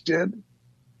Jesus did,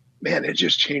 man, it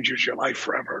just changes your life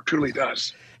forever. It truly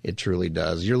does. It truly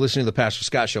does. You're listening to the Pastor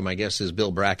Scott Show. My guest is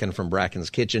Bill Bracken from Bracken's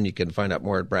Kitchen. You can find out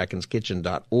more at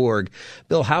brackenskitchen.org.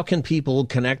 Bill, how can people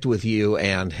connect with you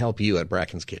and help you at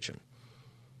Bracken's Kitchen?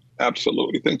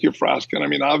 Absolutely. Thank you for asking. I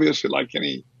mean, obviously, like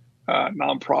any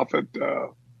nonprofit,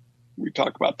 we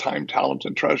talk about time, talent,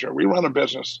 and treasure. We run a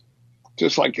business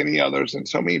just like any others, and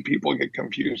so many people get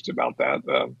confused about that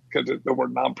because the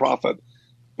word nonprofit.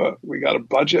 But we got a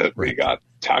budget, we got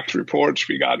tax reports,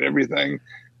 we got everything.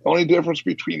 The only difference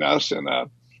between us and a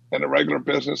regular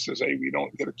business is we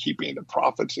don't get to keep any of the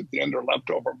profits at the end or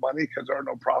leftover money, because there are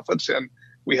no profits, and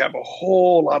we have a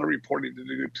whole lot of reporting to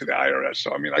do to the IRS.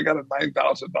 So, I mean, I got a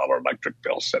 $9,000 electric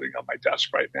bill sitting on my desk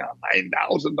right now,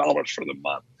 $9,000 for the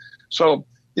month. So,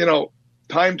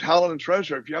 time, talent, and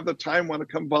treasure. If you have the time, want to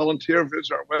come volunteer,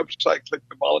 visit our website, click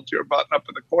the volunteer button up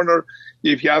in the corner.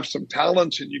 If you have some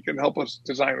talents and you can help us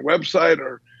design a website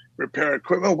or repair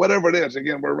equipment, whatever it is.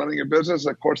 Again, we're running a business.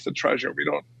 Of course, the treasure. We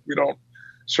don't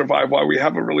survive while we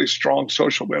have a really strong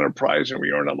social enterprise and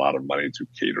we earn a lot of money through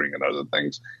catering and other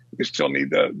things. We still need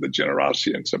the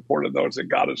generosity and support of those that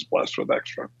God has blessed with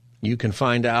extra. You can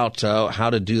find out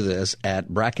how to do this at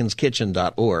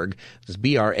brackenskitchen.org. It's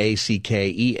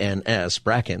BRACKENS,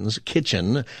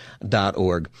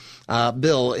 brackenskitchen.org.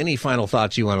 Bill, any final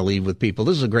thoughts you want to leave with people?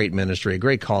 This is a great ministry, a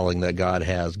great calling that God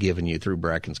has given you through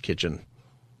Bracken's Kitchen.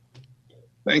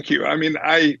 Thank you. I mean,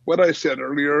 what I said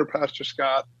earlier, Pastor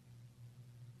Scott,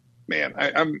 man,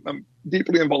 I'm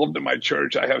deeply involved in my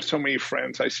church. I have so many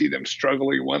friends. I see them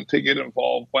struggling, wanting to get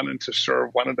involved, wanting to serve,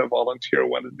 wanting to volunteer,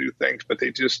 wanting to do things, but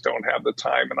they just don't have the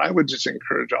time. And I would just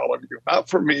encourage all of you, not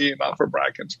for me, not for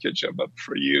Bracken's Kitchen, but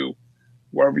for you,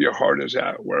 wherever your heart is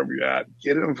at, wherever you're at,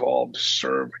 get involved,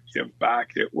 serve, give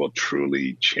back. It will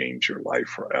truly change your life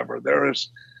forever.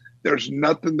 There's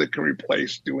nothing that can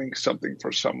replace doing something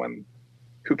for someone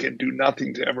who can do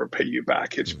nothing to ever pay you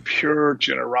back. It's pure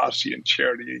generosity and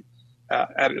charity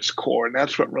at its core, and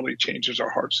that's what really changes our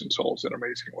hearts and souls in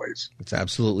amazing ways. It's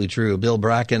absolutely true. Bill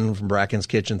Bracken from Bracken's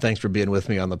Kitchen, thanks for being with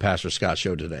me on the Pastor Scott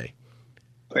Show today.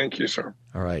 Thank you, sir.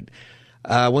 All right.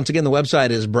 Once again, the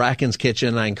website is Bracken's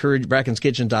Kitchen.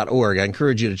 brackenskitchen.org. I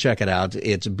encourage you to check it out.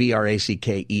 It's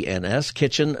BRACKENS,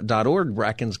 kitchen.org,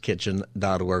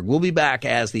 brackenskitchen.org. We'll be back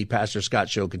as the Pastor Scott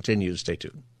Show continues. Stay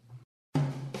tuned.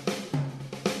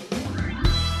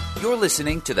 You're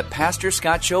listening to the Pastor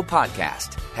Scott Show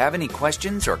podcast. Have any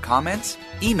questions or comments?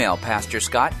 Email Pastor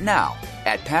Scott now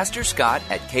at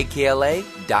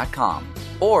pastorscott@kkla.com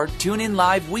or tune in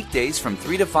live weekdays from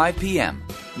 3 to 5 p.m.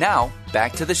 Now,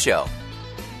 back to the show.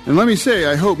 And let me say,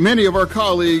 I hope many of our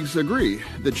colleagues agree.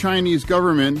 The Chinese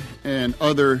government and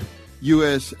other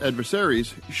U.S.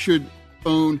 adversaries should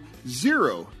own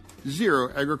zero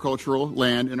agricultural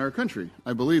land in our country.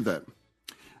 I believe that.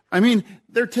 I mean,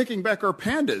 they're taking back our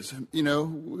pandas. You know,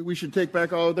 we should take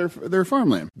back all of their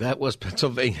farmland. That was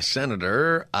Pennsylvania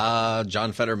Senator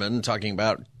John Fetterman talking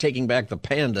about taking back the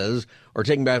pandas or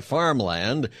taking back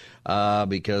farmland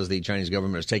because the Chinese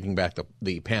government is taking back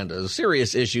the pandas.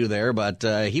 Serious issue there, but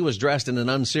he was dressed in an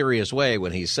unserious way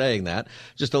when he's saying that.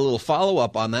 Just a little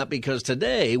follow-up on that, because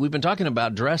today we've been talking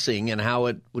about dressing and how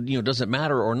it, does it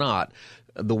matter or not,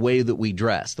 the way that we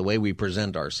dress, the way we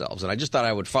present ourselves. And I just thought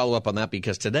I would follow up on that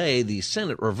because today the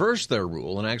Senate reversed their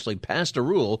rule and actually passed a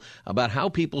rule about how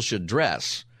people should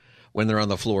dress when they're on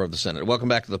the floor of the Senate. Welcome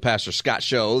back to the Pastor Scott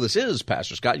Show. This is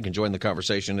Pastor Scott. You can join the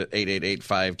conversation at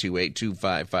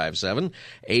 888-528-2557,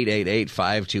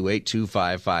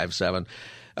 888-528-2557.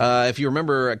 If you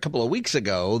remember a couple of weeks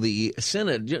ago, the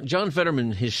Senate, John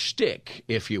Fetterman, his shtick,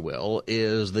 if you will,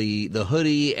 is the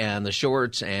hoodie and the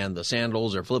shorts and the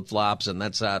sandals or flip-flops, and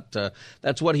that's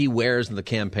what he wears in the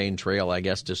campaign trail, I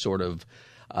guess, to sort of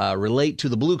relate to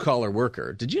the blue-collar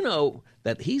worker. Did you know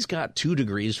that he's got 2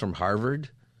 degrees from Harvard?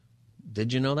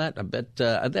 Did you know that? I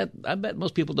bet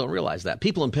most people don't realize that.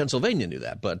 People in Pennsylvania knew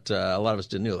that, but a lot of us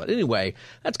didn't know that. Anyway,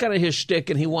 that's kind of his shtick,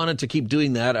 and he wanted to keep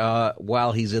doing that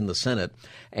while he's in the Senate.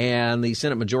 And the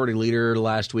Senate Majority Leader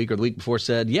last week or the week before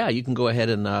said, yeah, you can go ahead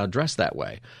and dress that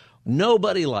way.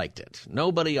 Nobody liked it.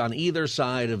 Nobody on either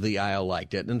side of the aisle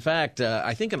liked it. In fact,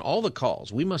 I think in all the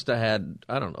calls, we must have had,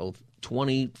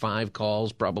 25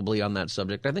 calls probably on that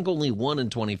subject. I think only 1 in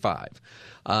 25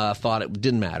 thought it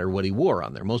didn't matter what he wore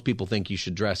on there. Most people think you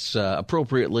should dress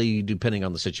appropriately depending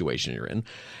on the situation you're in.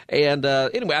 And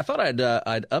anyway, I thought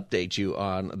I'd update you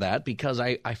on that because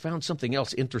I found something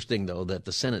else interesting, though, that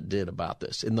the Senate did about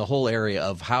this in the whole area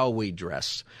of how we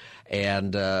dress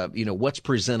and, what's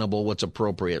presentable, what's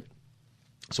appropriate.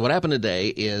 So what happened today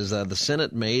is the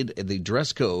Senate made the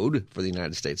dress code for the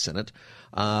United States Senate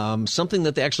something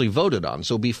that they actually voted on.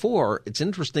 So before, it's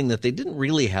interesting that they didn't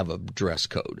really have a dress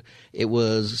code. It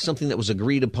was something that was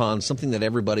agreed upon, something that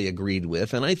everybody agreed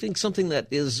with. And I think something that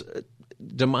is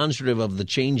demonstrative of the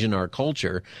change in our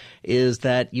culture is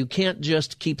that you can't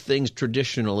just keep things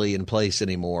traditionally in place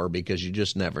anymore because you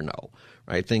just never know,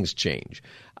 right? Things change,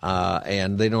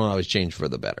 and they don't always change for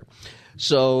the better.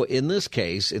 So in this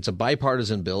case, it's a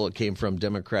bipartisan bill. It came from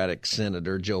Democratic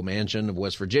Senator Joe Manchin of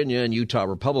West Virginia and Utah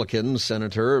Republican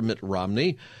Senator Mitt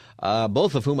Romney,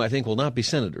 both of whom I think will not be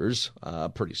senators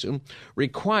pretty soon,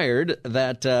 required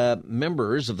that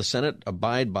members of the Senate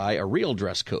abide by a real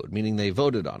dress code, meaning they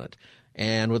voted on it.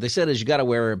 And what they said is you got to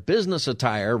wear business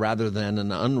attire rather than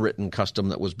an unwritten custom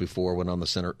that was before when on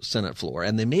the Senate floor.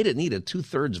 And they made it need a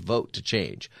 2/3 vote to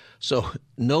change. So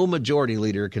no majority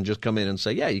leader can just come in and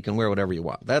say, yeah, you can wear whatever you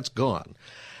want. That's gone.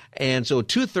 And so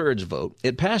 2/3 vote.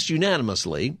 It passed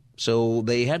unanimously. So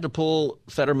they had to pull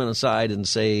Fetterman aside and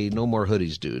say, no more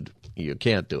hoodies, dude. You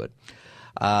can't do it.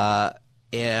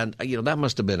 And, that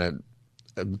must have been a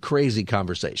crazy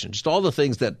conversation. Just all the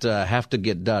things that have to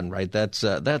get done, right? That's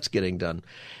getting done.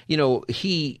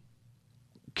 He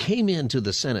came into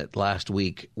the Senate last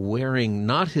week wearing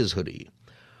not his hoodie,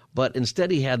 but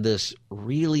instead he had this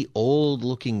really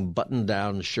old-looking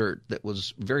button-down shirt that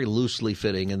was very loosely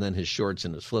fitting, and then his shorts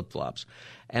and his flip-flops.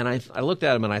 And I looked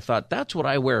at him and I thought, that's what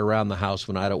I wear around the house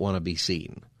when I don't want to be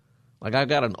seen. Like I've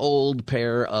got an old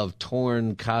pair of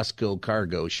torn Costco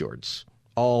cargo shorts.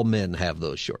 All men have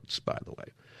those shorts, by the way.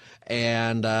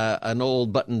 And an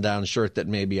old button-down shirt that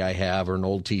maybe I have, or an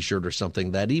old T-shirt or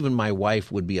something that even my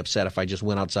wife would be upset if I just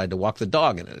went outside to walk the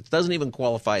dog in it. It doesn't even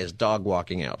qualify as dog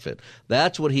walking outfit.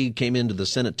 That's what he came into the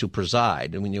Senate to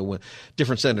preside. And when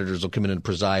different senators will come in and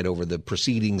preside over the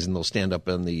proceedings, and they'll stand up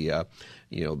on the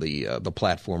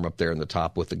platform up there in the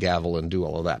top with the gavel and do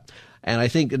all of that. And I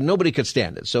think nobody could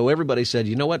stand it. So everybody said,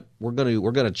 you know what, we're going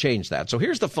to change that. So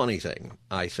here's the funny thing,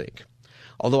 I think.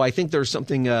 Although I think there is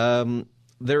something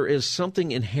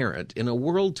inherent in a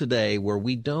world today where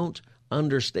we don't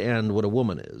understand what a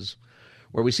woman is,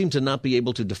 where we seem to not be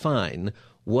able to define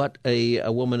what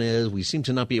a woman is. We seem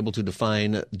to not be able to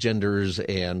define genders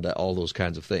and all those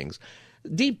kinds of things.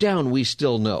 Deep down, we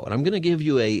still know. And I'm going to give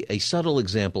you a subtle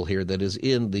example here that is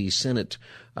in the Senate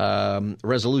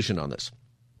resolution on this.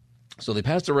 So they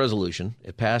passed a resolution.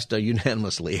 It passed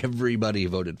unanimously. Everybody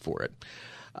voted for it.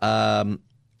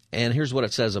 And here's what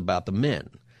it says about the men.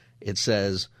 It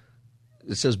says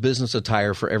business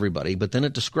attire for everybody, but then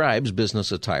it describes business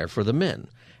attire for the men.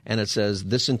 And it says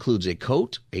this includes a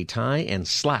coat, a tie, and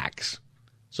slacks.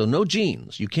 So no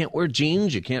jeans. You can't wear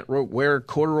jeans. You can't wear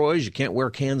corduroys. You can't wear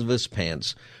canvas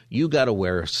pants. You got to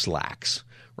wear slacks,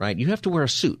 right? You have to wear a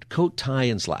suit, coat, tie,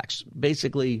 and slacks.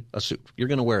 Basically a suit. You're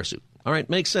going to wear a suit. All right,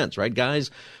 makes sense, right, guys?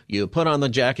 You put on the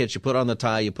jackets, you put on the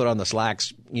tie, you put on the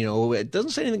slacks. It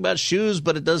doesn't say anything about shoes,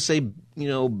 but it does say,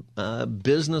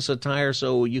 business attire,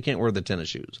 so you can't wear the tennis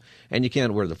shoes and you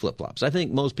can't wear the flip-flops. I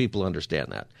think most people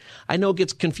understand that. I know it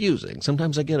gets confusing.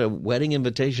 Sometimes I get a wedding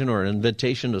invitation or an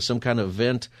invitation to some kind of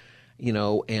event,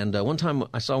 and one time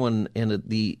I saw one and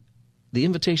the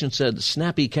invitation said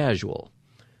snappy casual.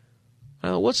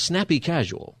 What's snappy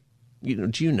casual?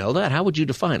 Do you know that? How would you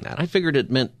define that? I figured it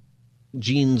meant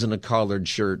jeans and a collared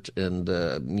shirt and,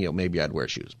 maybe I'd wear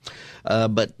shoes.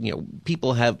 But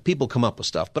people come up with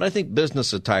stuff. But I think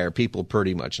business attire, people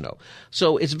pretty much know.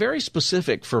 So it's very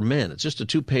specific for men. It's just a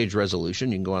 2-page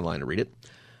resolution. You can go online and read it.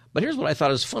 But here's what I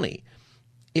thought is funny.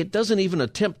 It doesn't even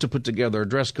attempt to put together a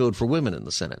dress code for women in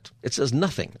the Senate. It says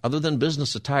nothing other than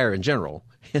business attire in general.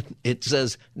 It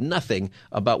says nothing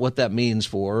about what that means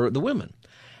for the women.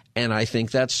 And I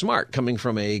think that's smart. Coming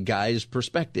from a guy's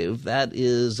perspective, that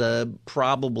is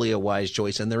probably a wise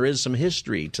choice, and there is some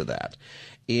history to that.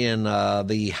 In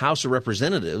the House of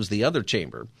Representatives, the other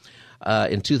chamber,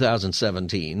 in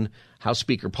 2017, House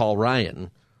Speaker Paul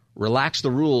Ryan relaxed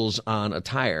the rules on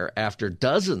attire after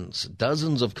dozens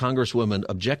of congresswomen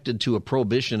objected to a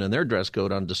prohibition in their dress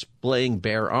code on displaying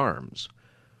bare arms.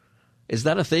 Is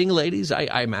that a thing, ladies?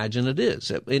 I imagine it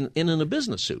is. In a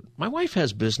business suit. My wife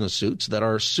has business suits that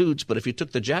are suits, but if you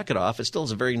took the jacket off, it still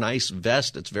is a very nice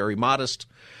vest. It's very modest,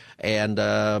 and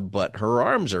but her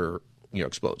arms are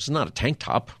exposed. It's not a tank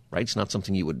top, right? It's not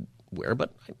something you would wear,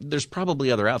 but there's probably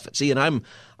other outfits. See, and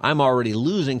I'm already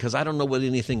losing because I don't know what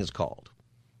anything is called.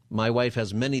 My wife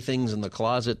has many things in the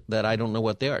closet that I don't know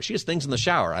what they are. She has things in the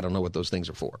shower. I don't know what those things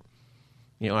are for.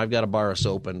 I've got a bar of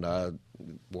soap and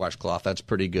washcloth. That's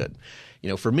pretty good.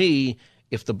 For me,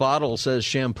 if the bottle says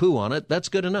shampoo on it, that's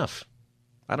good enough.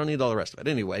 I don't need all the rest of it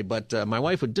anyway, but my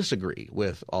wife would disagree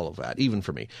with all of that, even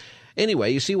for me.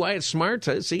 Anyway, you see why it's smart?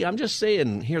 See, I'm just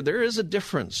saying here, there is a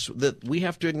difference that we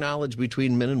have to acknowledge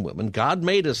between men and women. God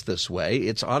made us this way.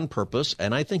 It's on purpose,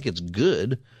 and I think it's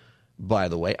good, by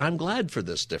the way. I'm glad for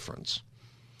this difference.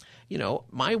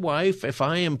 My wife, if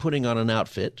I am putting on an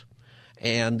outfit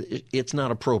and it's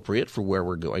not appropriate for where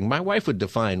we're going, my wife would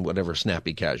define whatever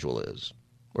snappy casual is,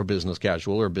 or business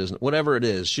casual, or business, whatever it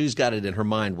is. She's got it in her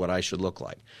mind what I should look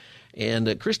like.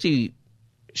 And Christy,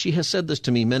 she has said this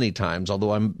to me many times,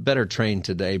 although I'm better trained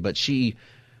today, but she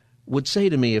would say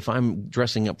to me if I'm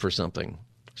dressing up for something,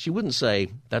 she wouldn't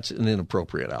say that's an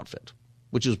inappropriate outfit,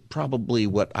 which is probably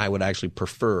what I would actually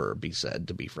prefer be said,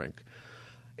 to be frank.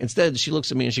 Instead, she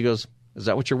looks at me and she goes, "Is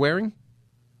that what you're wearing?"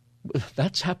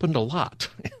 That's happened a lot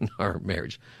in our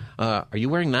marriage. Are you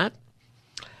wearing that?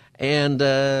 And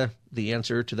the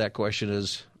answer to that question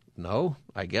is no,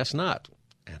 I guess not.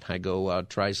 And I go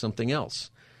try something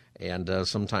else. And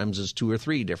sometimes it's 2 or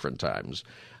 3 different times.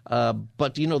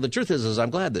 But, the truth is I'm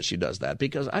glad that she does that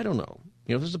because I don't know.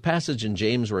 There's a passage in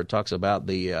James where it talks about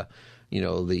the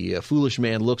foolish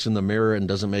man looks in the mirror and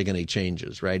doesn't make any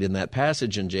changes, right? In that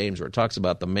passage in James where it talks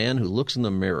about the man who looks in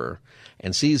the mirror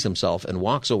and sees himself and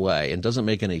walks away and doesn't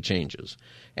make any changes,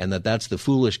 and that's the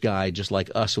foolish guy just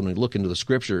like us when we look into the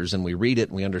Scriptures and we read it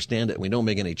and we understand it and we don't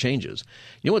make any changes.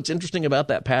 What's interesting about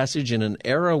that passage? In an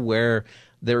era where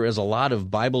there is a lot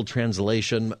of Bible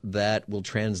translation that will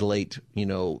translate,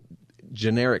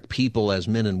 generic people as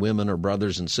men and women or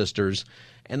brothers and sisters,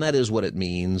 and that is what it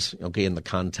means, okay, in the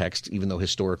context, even though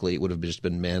historically it would have just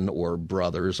been men or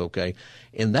brothers, okay.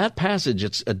 In that passage,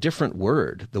 it's a different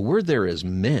word. The word there is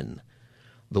men.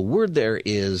 The word there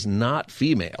is not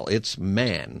female. It's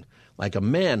man, like a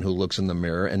man who looks in the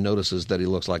mirror and notices that he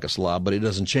looks like a slob, but he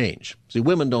doesn't change. See,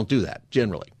 women don't do that,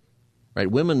 generally, right?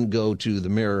 Women go to the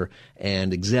mirror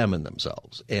and examine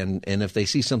themselves, and if they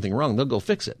see something wrong, they'll go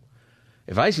fix it.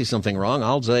 If I see something wrong,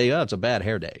 I'll say, it's a bad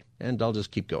hair day, and I'll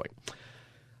just keep going.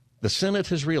 The Senate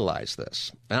has realized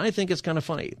this, and I think it's kind of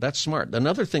funny. That's smart.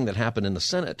 Another thing that happened in the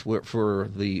Senate for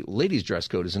the ladies' dress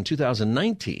code is in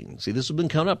 2019. See, this has been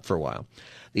coming up for a while.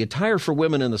 The attire for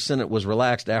women in the Senate was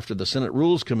relaxed after the Senate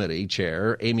Rules Committee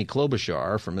chair, Amy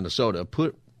Klobuchar from Minnesota,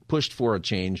 pushed for a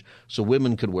change so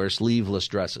women could wear sleeveless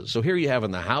dresses. So here you have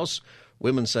in the House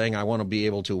women saying, I want to be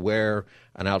able to wear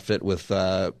an outfit with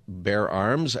bare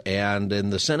arms, and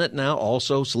in the Senate now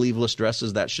also sleeveless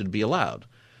dresses, that should be allowed.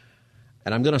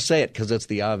 And I'm going to say it because it's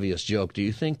the obvious joke. Do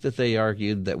you think that they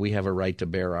argued that we have a right to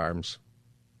bear arms?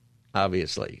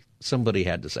 Obviously. Somebody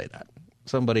had to say that.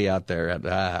 Somebody out there had,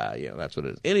 that's what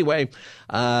it is. Anyway,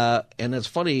 and it's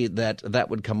funny that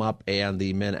would come up and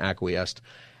the men acquiesced.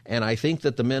 And I think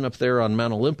that the men up there on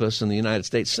Mount Olympus in the United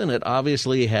States Senate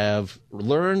obviously have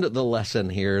learned the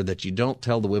lesson here that you don't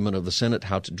tell the women of the Senate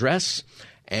how to dress,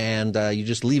 and you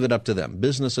just leave it up to them.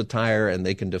 Business attire, and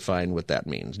they can define what that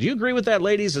means. Do you agree with that,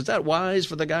 ladies? Is that wise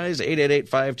for the guys?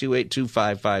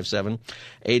 888-528-2557,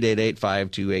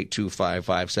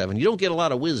 888-528-2557. You don't get a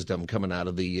lot of wisdom coming out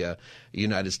of the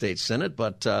United States Senate,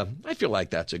 but I feel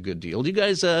like that's a good deal. Do you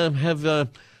guys have the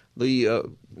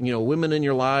women in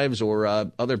your lives or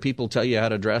other people tell you how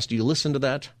to dress? Do you listen to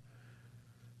that?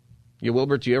 You,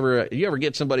 Wilbert, do you ever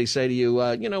get somebody say to you,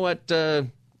 you know what,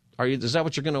 is that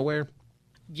what you're going to wear?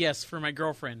 Yes, for my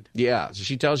girlfriend. Yeah, so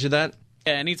she tells you that?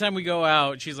 Yeah, anytime we go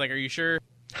out, she's like, are you sure?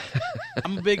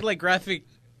 I'm a big, graphic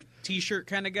T-shirt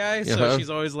kind of guy, so she's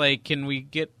always like, can we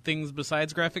get things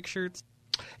besides graphic shirts?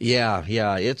 Yeah,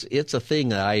 it's a thing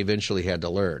that I eventually had to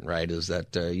learn, right, is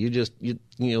that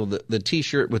the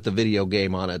T-shirt with the video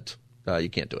game on it, you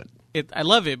can't do it. I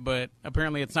love it, but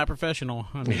apparently it's not professional.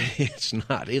 I mean, it's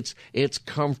not. It's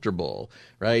comfortable,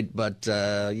 right? But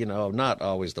not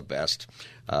always the best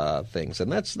things, and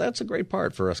that's a great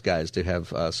part for us guys to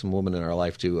have some women in our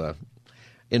life to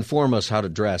inform us how to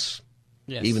dress.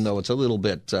 Yes. Even though it's a little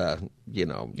bit, how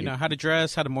to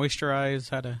dress, how to moisturize,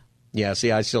 how to. Yeah,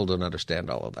 see, I still don't understand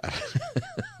all of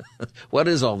that. What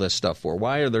is all this stuff for?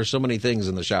 Why are there so many things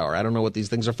in the shower? I don't know what these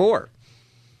things are for.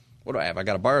 What do I have? I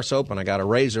got a bar of soap, and I got a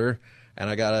razor, and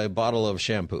I got a bottle of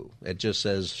shampoo. It just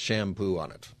says shampoo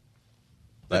on it.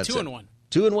 That's 2-in-1.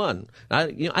 2-in-1.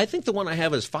 I think the one I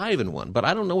have is 5-in-1, but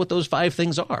I don't know what those 5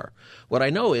 things are. What I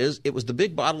know is it was the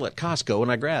big bottle at Costco,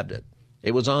 and I grabbed it.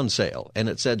 It was on sale, and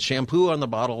it said shampoo on the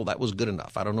bottle. That was good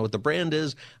enough. I don't know what the brand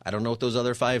is. I don't know what those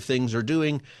other 5 things are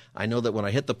doing. I know that when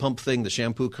I hit the pump thing, the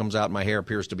shampoo comes out, my hair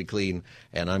appears to be clean,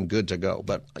 and I'm good to go.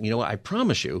 But you know what? I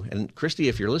promise you, and Christy,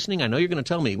 if you're listening, I know you're going to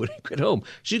tell me when I get home.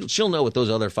 She'll know what those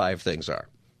other 5 things are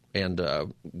and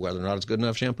whether or not it's good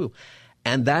enough shampoo.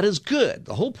 And that is good.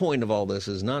 The whole point of all this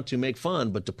is not to make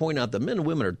fun, but to point out that men and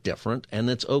women are different, and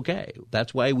it's okay.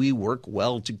 That's why we work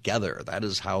well together. That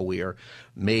is how we are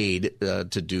made to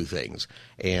do things.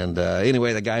 And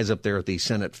anyway, the guys up there at the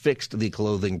Senate fixed the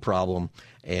clothing problem,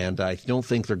 and I don't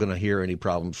think they're going to hear any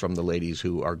problems from the ladies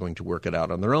who are going to work it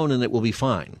out on their own, and it will be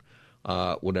fine.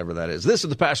 Whatever that is. This is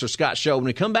the Pastor Scott Show. When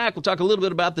we come back, we'll talk a little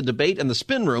bit about the debate and the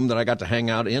spin room that I got to hang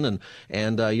out in.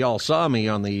 And y'all saw me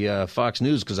on the Fox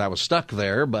News because I was stuck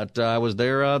there, but I was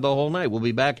there the whole night. We'll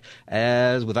be back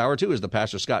with Hour 2 as the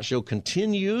Pastor Scott Show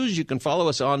continues. You can follow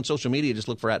us on social media. Just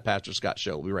look for @Pastor Scott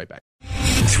Show. We'll be right back.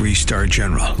 3-star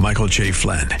General Michael J.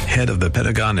 Flynn, head of the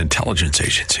Pentagon Intelligence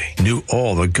Agency, knew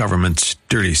all the government's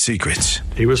dirty secrets.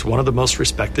 He was one of the most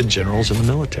respected generals in the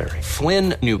military.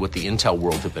 Flynn knew what the intel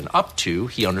world had been up to.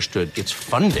 He understood its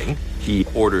funding. He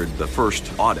ordered the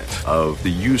first audit of the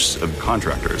use of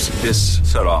contractors. This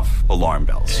set off alarm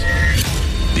bells.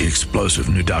 The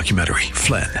explosive new documentary,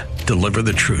 Flynn, Deliver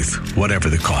the Truth, Whatever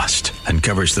the Cost,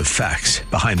 uncovers the facts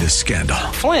behind this scandal.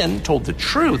 Flynn told the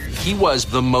truth. He was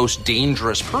the most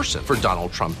dangerous person for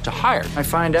Donald Trump to hire. I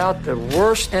find out the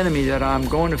worst enemy that I'm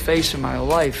going to face in my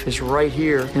life is right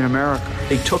here in America.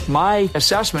 They took my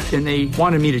assessment and they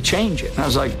wanted me to change it. And I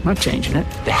was like, I'm not changing it.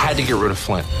 They had to get rid of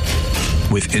Flynn.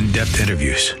 With in-depth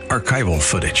interviews, archival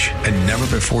footage, and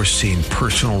never-before-seen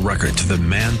personal records of the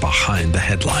man behind the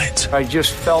headlines. I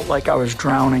just felt like I was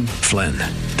drowning. Flynn,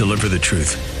 Deliver the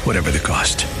Truth, Whatever the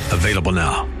Cost. Available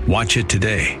now. Watch it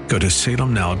today. Go to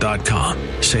salemnow.com.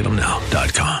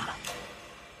 salemnow.com.